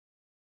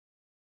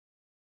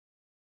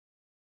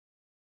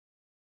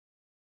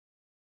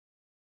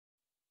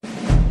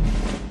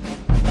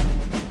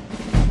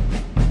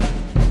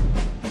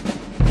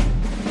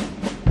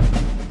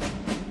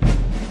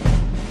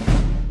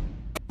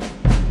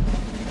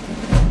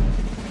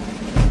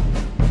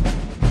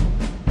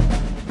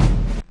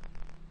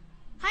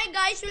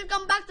guys,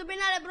 welcome back to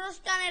Binale Bros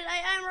channel. I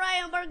am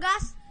Ryan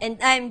Vargas. And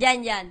I'm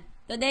Jan Jan.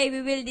 Today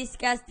we will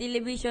discuss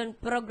television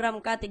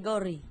program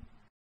category.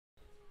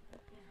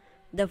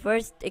 The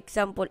first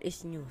example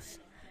is news.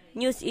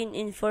 News in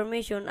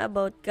information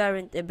about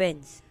current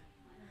events.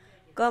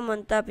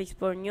 Common topics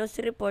for news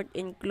report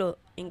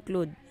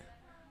include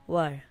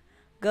war,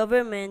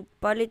 government,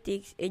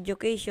 politics,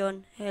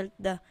 education, health,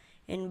 the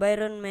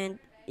environment,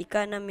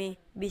 economy,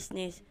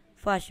 business,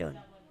 fashion,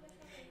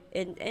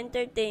 and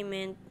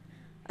entertainment,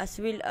 as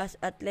well as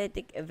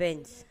athletic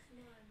events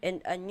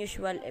and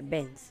unusual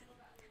events.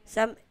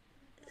 Some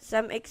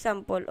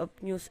example of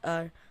news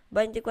are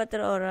 24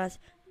 Oras,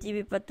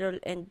 TV Patrol,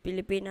 and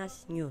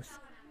Pilipinas News.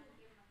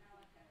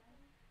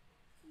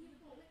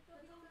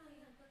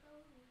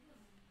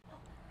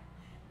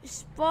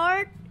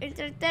 Sport,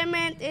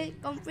 entertainment, is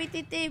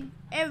competitive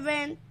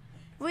event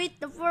with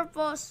the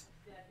purpose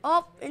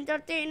of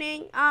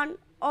entertaining an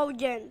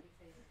audience.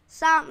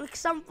 Some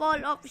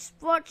example of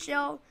sports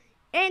show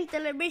in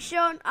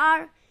television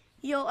are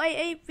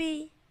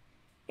UAAP,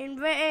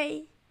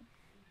 NBA,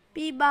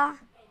 FIBA,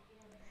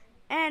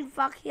 and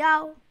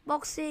Pacquiao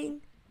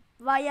boxing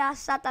via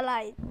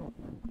satellite.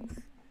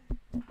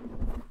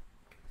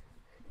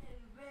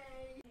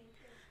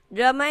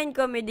 Drama and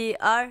comedy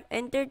are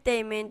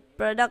entertainment,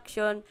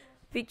 production,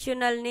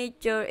 fictional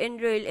nature,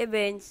 and real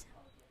events.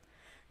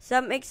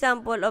 Some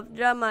example of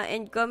drama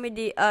and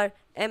comedy are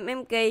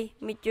MMK,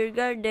 Meteor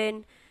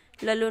Garden,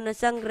 Lalo na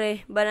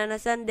Sangre, Banana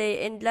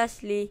Sunday, and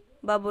lastly,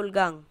 Bubble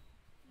Gang.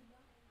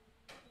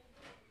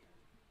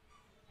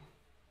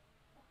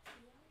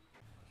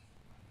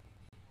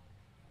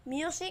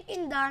 Music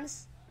and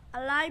dance,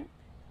 a live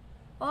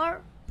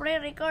or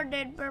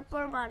pre-recorded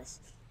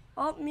performance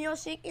of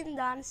music and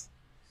dance.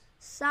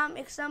 Some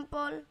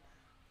example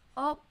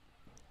of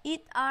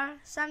it are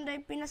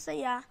Sunday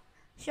Pinasaya,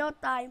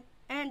 Showtime,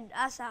 and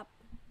ASAP.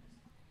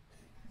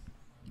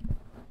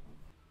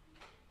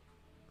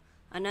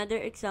 Another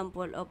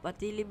example of a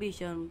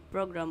television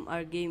program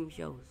are game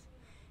shows.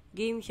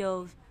 Game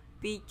shows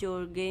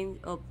feature games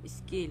of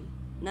skill,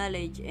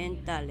 knowledge,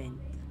 and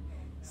talent.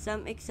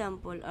 Some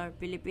example are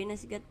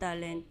Pilipinas Got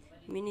Talent,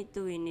 Minute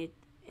to Win It,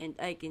 and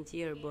I Can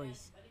See Your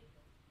Voice.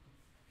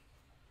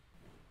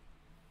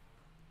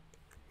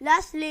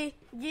 Lastly,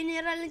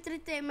 general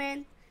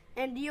entertainment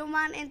and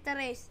human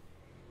interest.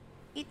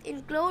 It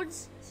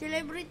includes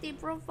celebrity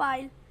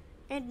profile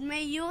and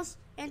may use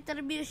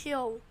interview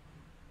show,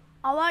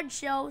 award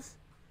shows,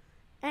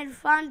 and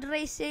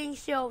fundraising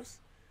shows.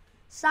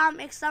 Some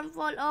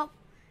example of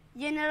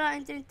general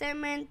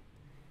entertainment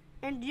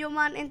and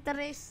human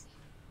interest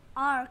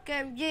are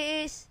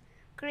KMJS,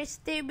 Chris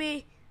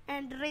TV,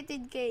 and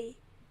Rated K.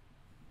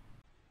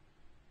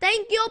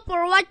 Thank you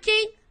for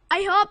watching.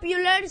 I hope you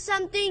learned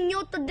something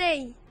new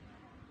today.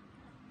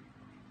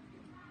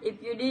 If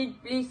you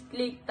did, please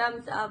click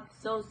thumbs up.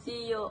 So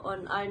see you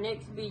on our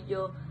next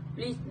video.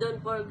 Please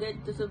don't forget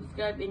to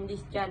subscribe in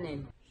this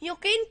channel. You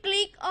can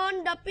click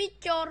on the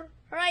picture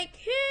right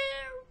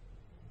here.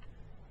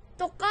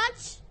 To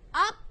catch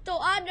up to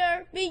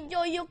other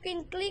video, you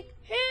can click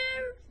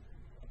here.